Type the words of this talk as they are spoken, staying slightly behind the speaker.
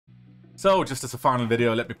So, just as a final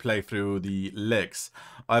video, let me play through the licks.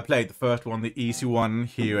 I played the first one, the easy one,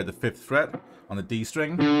 here at the 5th fret on the D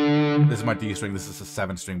string. This is my D string, this is a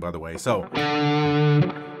 7th string, by the way. So,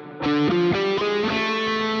 kind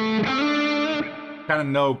of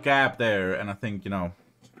no gap there, and I think, you know,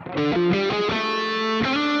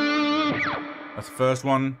 that's the first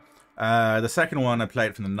one. The second one I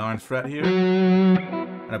played from the 9th fret here,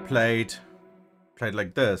 and I played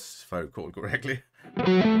like this, if I recall correctly.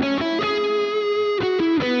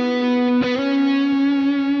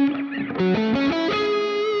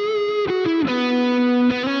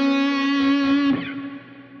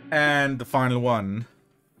 And the final one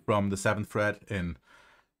from the 7th fret in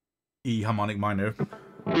E harmonic minor.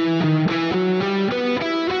 A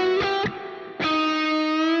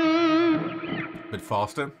bit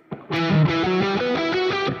faster.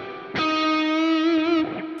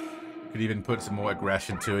 Could even put some more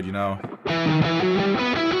aggression to it, you know.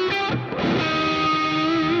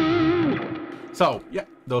 So, yeah,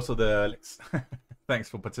 those are the licks. Thanks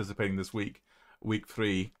for participating this week. Week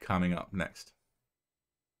 3 coming up next,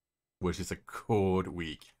 which is a chord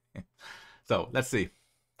week. So, let's see.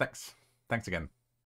 Thanks again.